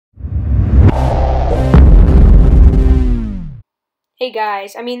Hey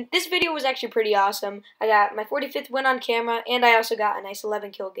guys, this video was actually pretty awesome. I got my 45th win on camera, and I also got a nice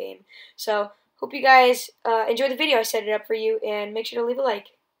 11 kill game. So, hope you guys enjoy the video. I set it up for you, and make sure to leave a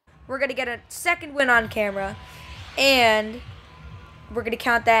like. We're going to get a second win on camera, and we're going to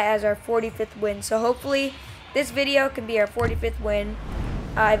count that as our 45th win. So, hopefully, this video can be our 45th win.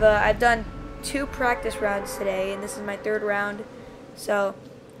 I've done 2 practice rounds today, and this is my 3rd round. So,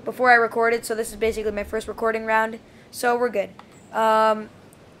 before I recorded, so this is basically my first recording round. So, we're good.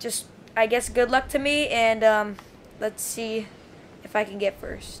 Just, I guess, good luck to me, and, let's see if I can get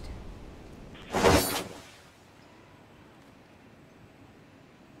first. I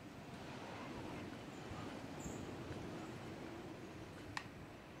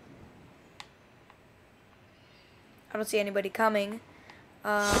don't see anybody coming.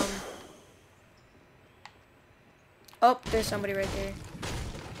 Oh, there's somebody right there.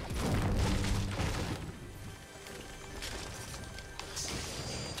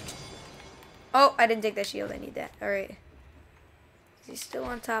 Oh, I didn't take that shield. I need that. Alright. Is he still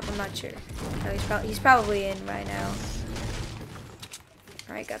on top? I'm not sure. No, he's probably in right now.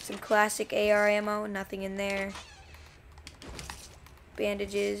 Alright, got some classic AR ammo. Nothing in there.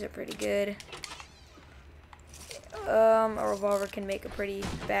 Bandages are pretty good. A revolver can make a pretty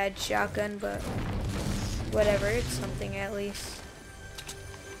bad shotgun, but whatever. It's something at least.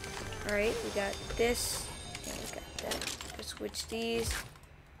 Alright, we got this. And we got that. Let's switch these.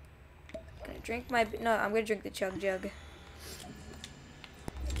 Gonna drink my... No, I'm gonna drink the chug jug.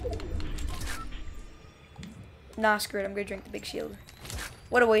 Nah, screw it. I'm gonna drink the big shield.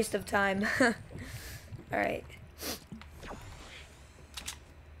 What a waste of time. Alright.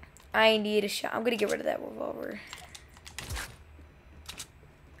 I need a shot. I'm gonna get rid of that revolver.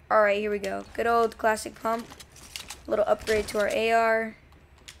 Alright, here we go. Good old classic pump. A little upgrade to our AR.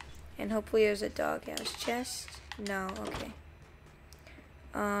 And hopefully there's a doghouse chest. No, okay.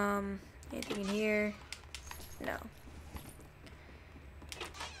 Anything in here? No.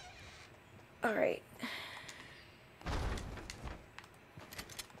 Alright.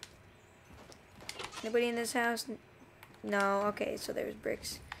 Nobody in this house? No, okay, so there's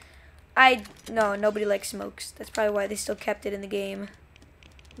bricks. No, nobody likes smokes. That's probably why they still kept it in the game.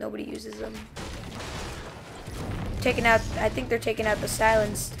 Nobody uses them. I think they're taking out the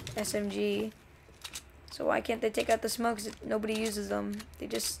silenced SMG. So why can't they take out the smokes if nobody uses them? They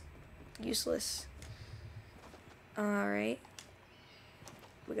just useless. Alright.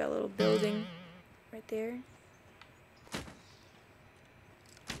 We got a little building right there.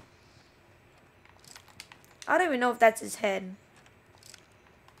 I don't even know if that's his head.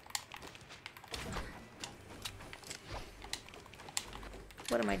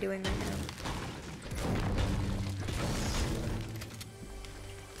 What am I doing right now?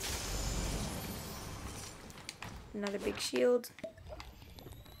 Another big shield.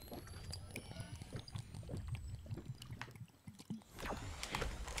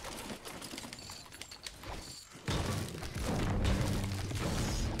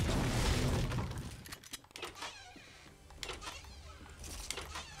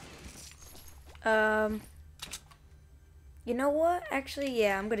 You know what? Actually,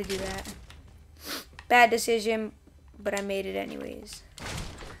 yeah, I'm gonna do that. Bad decision, but I made it anyways.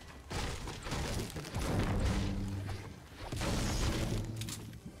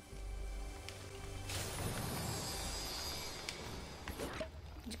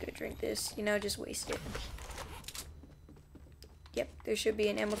 Just gonna drink this, you know, just waste it. Yep, there should be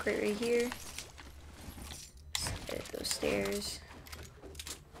an ammo crate right here. Let's edit those stairs.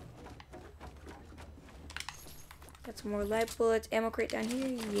 Got some more light bullets. Ammo crate down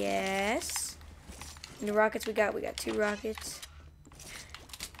here. Yes. And the rockets we got 2 rockets.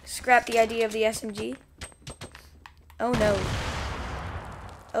 Scrap the idea of the SMG. Oh no.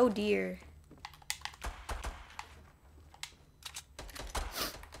 Oh dear.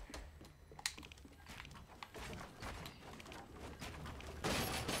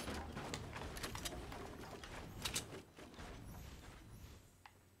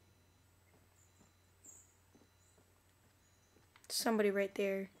 Somebody right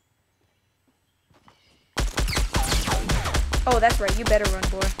there. Oh, that's right. You better run,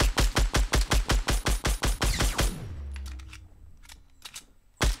 boy.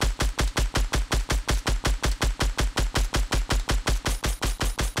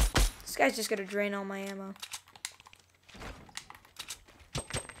 This guy's just gonna drain all my ammo.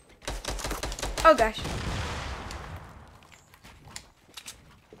 Oh, gosh.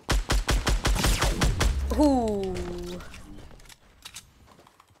 Ooh.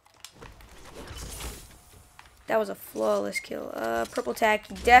 That was a flawless kill. Purple tack,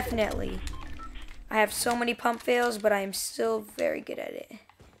 definitely. I have so many pump fails, but I am still very good at it.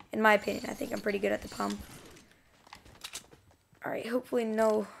 In my opinion, I think I'm pretty good at the pump. Alright, hopefully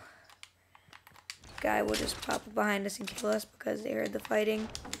no guy will just pop up behind us and kill us because they heard the fighting.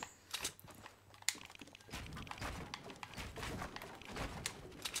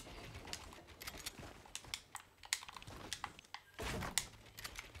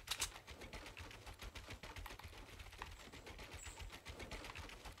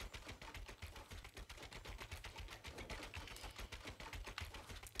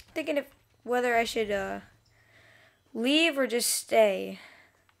 Thinking whether I should leave or just stay.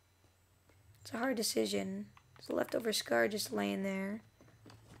 It's a hard decision. There's a leftover scar just laying there.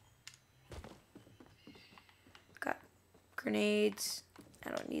 Got grenades. I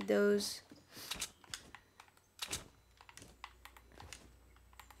don't need those.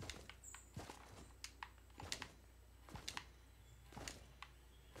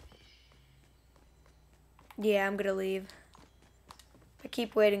 Yeah, I'm gonna leave. If I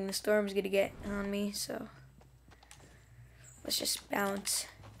keep waiting, the storm's gonna get on me, so let's just bounce.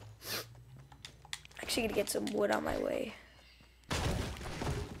 Actually gonna get some wood on my way.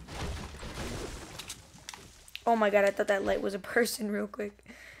 Oh my god, I thought that light was a person real quick.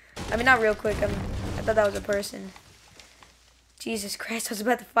 I mean, not real quick, I thought that was a person. Jesus Christ, I was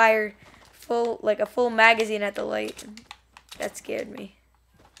about to fire a full magazine at the light. That scared me.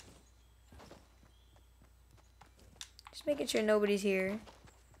 Just making sure nobody's here.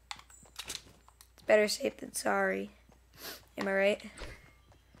 It's better safe than sorry. Am I right?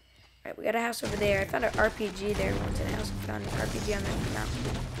 Alright, we got a house over there. I found an RPG there once in a house. I found an RPG on that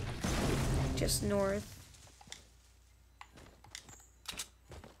mountain. Just north.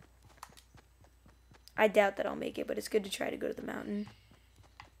 I doubt that I'll make it, but it's good to try to go to the mountain.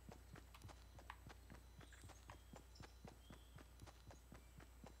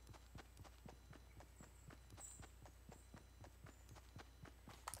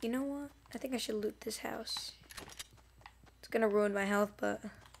 You know what? I think I should loot this house. It's gonna ruin my health, but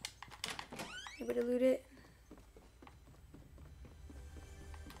anybody loot it?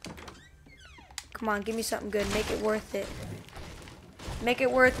 Come on, give me something good. Make it worth it. Make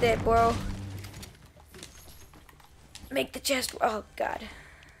it worth it, bro. Make the chest. Oh god.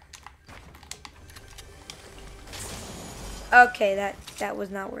 Okay, that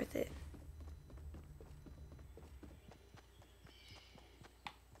was not worth it.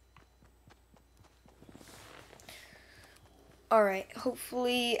 Alright,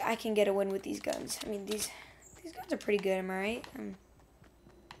 hopefully I can get a win with these guns. I mean, these guns are pretty good, am I right?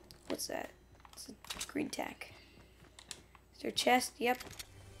 What's that? It's a green tack. Is there a chest? Yep.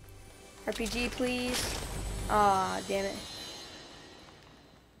 RPG, please. Aw, damn it.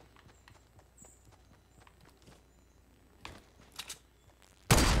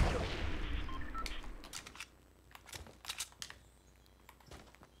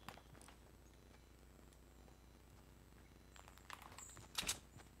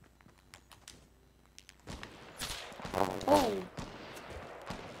 Oh!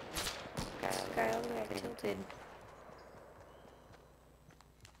 This guy all the way tilted.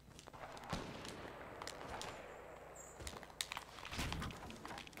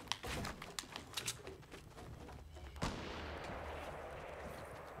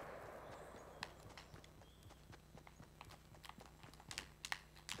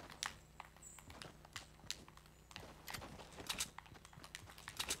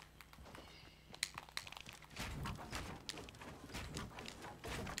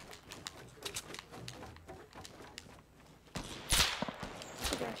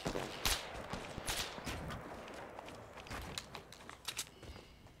 Gosh.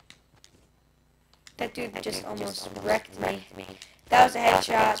 That dude just almost wrecked me. That was a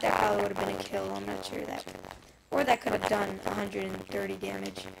headshot. That probably would have been a kill. I'm not sure that. Or that could have done 130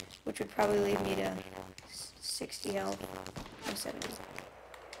 damage, which would probably leave me to 60 health. Or 70.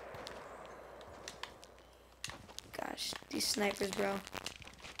 Gosh, these snipers, bro.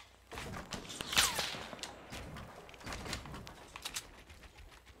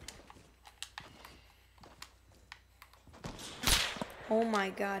 Oh my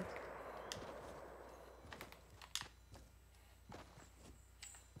god.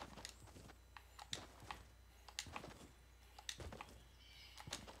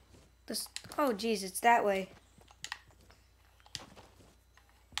 Oh geez, it's that way.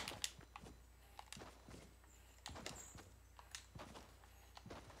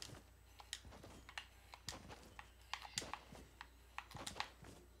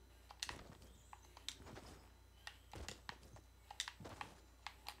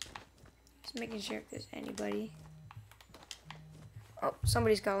 Just making sure if there's anybody. Oh,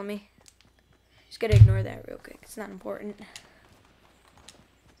 somebody's calling me. Just gotta ignore that real quick. It's not important.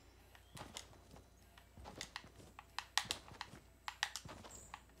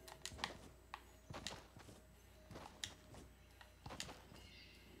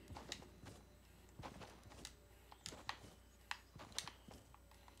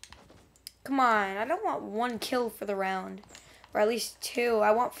 Come on, I don't want 1 kill for the round, or at least 2.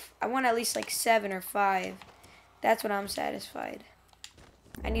 I want at least like 7 or 5. That's when I'm satisfied.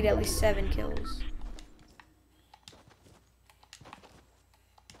 I need at least 7 kills.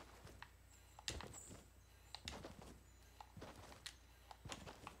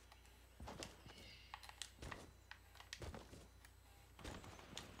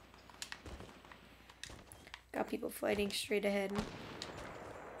 Got people fighting straight ahead.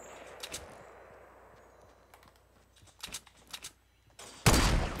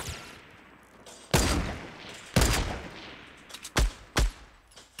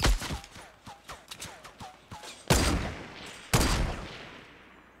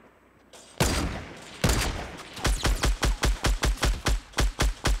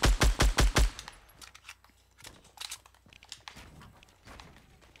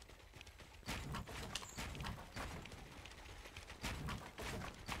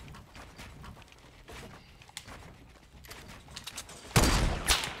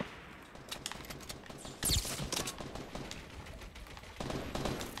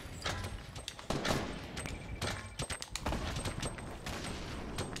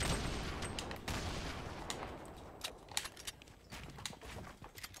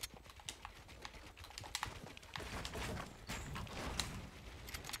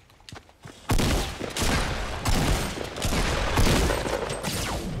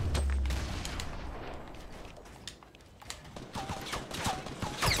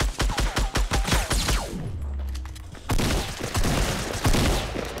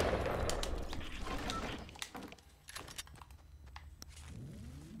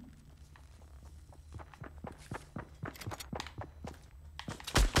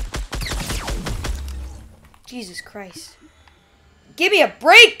 Jesus Christ. Give me a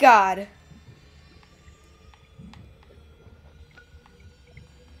break, God!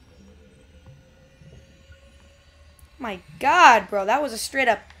 My God, bro. That was a straight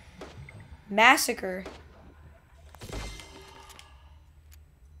up massacre.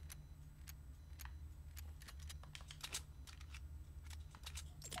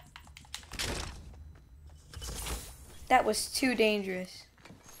 That was too dangerous.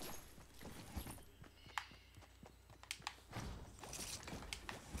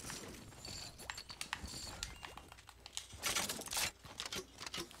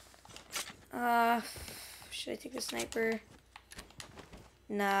 Should I take the sniper?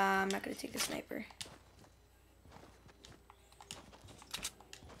 Nah, I'm not gonna take the sniper.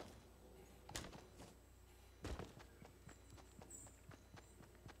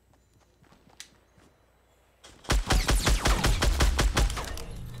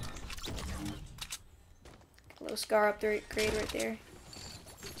 A little scar up the grade right there.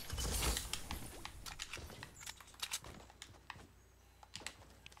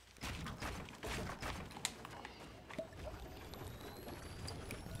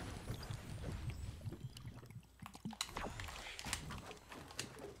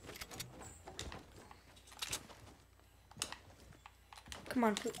 Come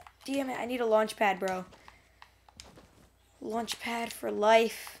on, damn it, I need a launch pad, bro. Launch pad for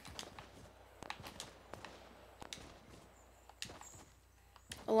life.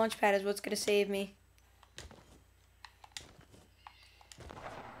 A launch pad is what's gonna save me.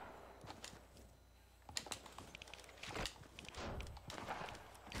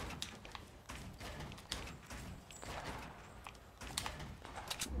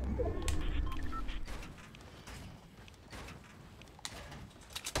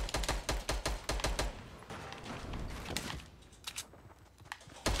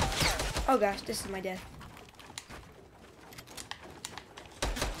 Oh gosh, this is my death.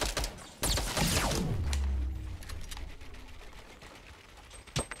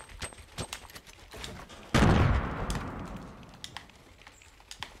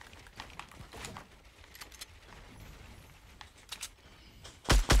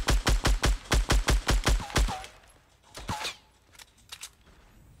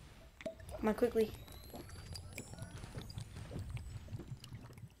 Come on, quickly.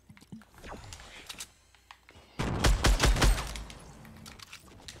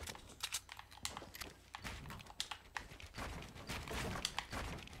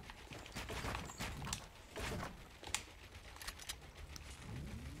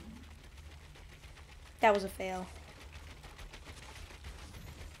 That was a fail.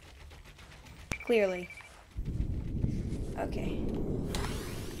 Clearly. Okay.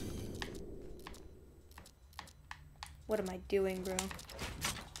 What am I doing, bro?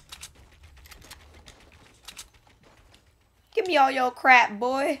 Give me all your crap,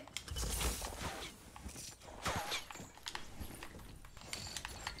 boy.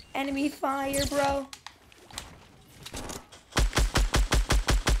 Enemy fire, bro.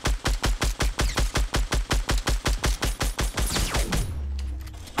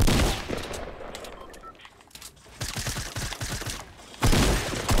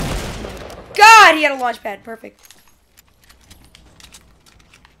 God, he had a launch pad. Perfect.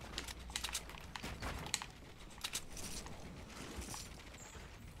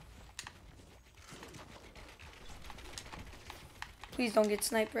 Please don't get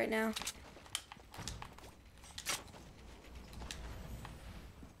sniped right now.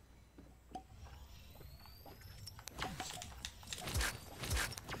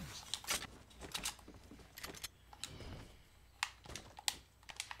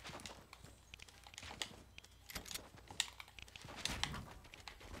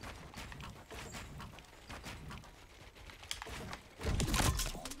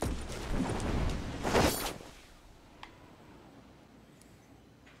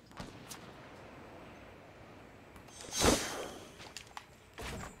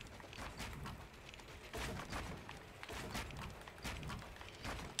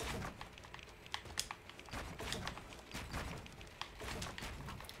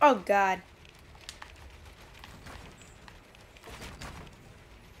 Oh, God.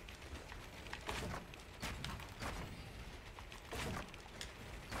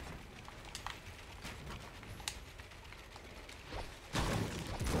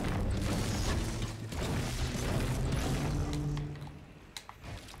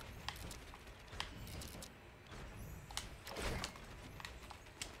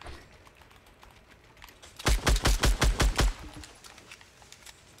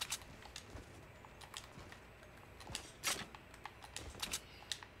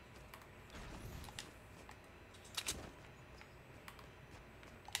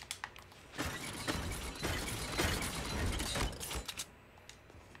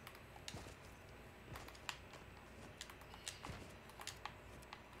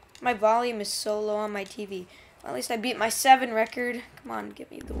 My volume is so low on my TV. Well, at least I beat my 7 record. Come on, give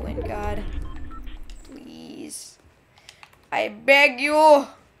me the win, God. Please. I beg you. I'm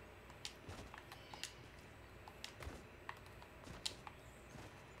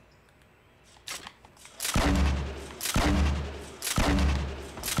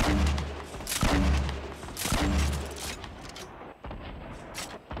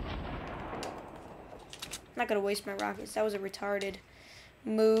not gonna waste my rockets. That was a retarded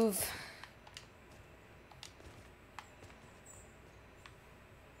move.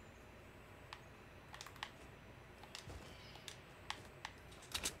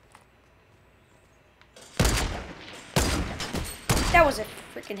 That was a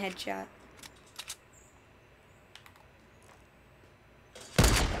freaking headshot.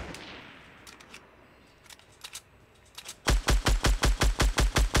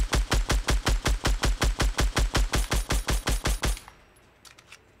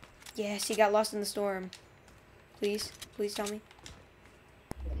 Yes, he got lost in the storm. Please, please tell me.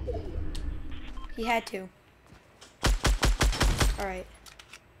 He had to. Alright.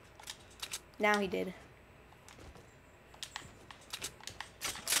 Now he did.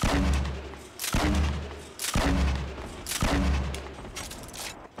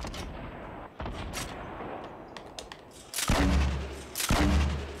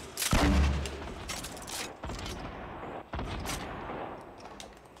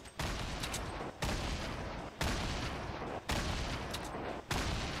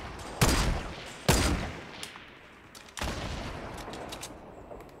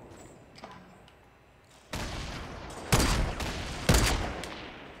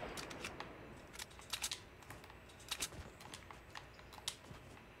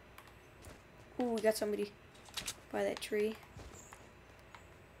 Ooh, we got somebody by that tree.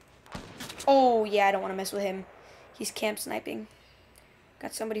 Oh, yeah, I don't want to mess with him. He's camp sniping.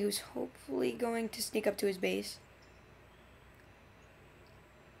 Got somebody who's hopefully going to sneak up to his base.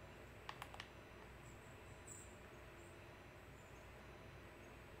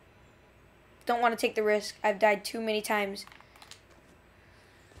 Don't want to take the risk. I've died too many times.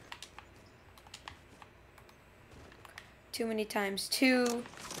 Too many times. Too.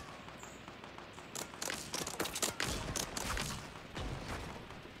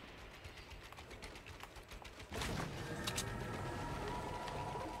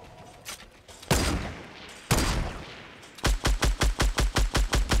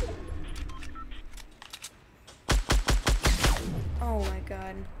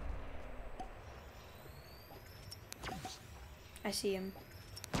 I see him.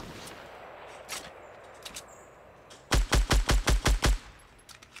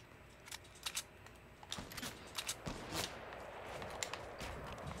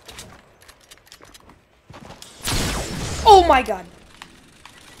 Oh my god.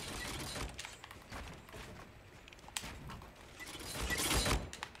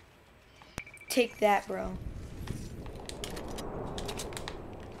 Take that, bro.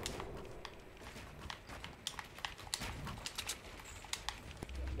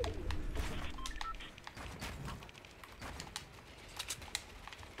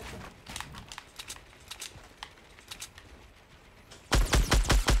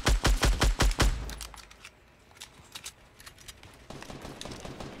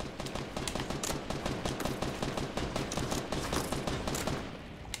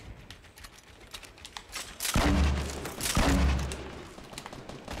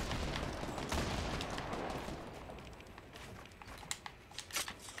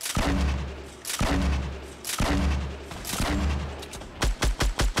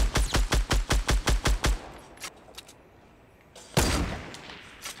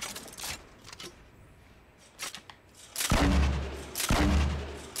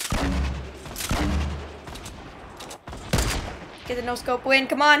 Get the no-scope win,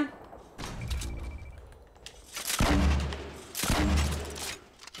 come on.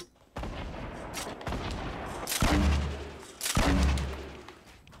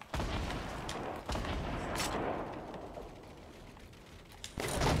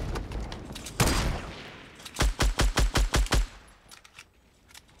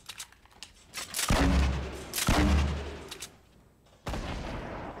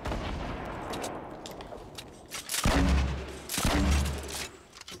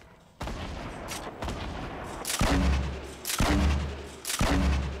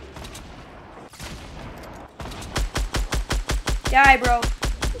 Die, bro.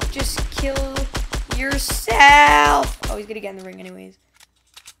 Just kill yourself. Oh, he's gonna get in the ring anyways.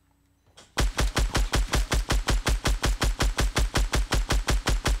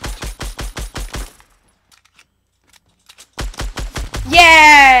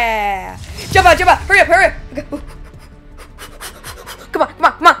 Yeah! Jump out, jump out. Hurry up, hurry up. Okay. Come on, come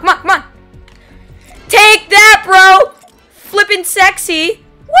on, come on, come on, come on. Take that, bro. Flippin' sexy.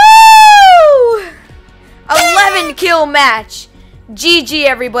 Woo! 11 kill match. GG,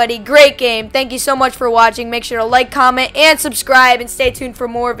 everybody. Great game. Thank you so much for watching. Make sure to like, comment, and subscribe, and stay tuned for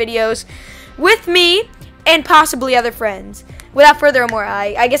more videos with me and possibly other friends. Without further ado,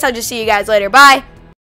 I guess I'll just see you guys later. Bye.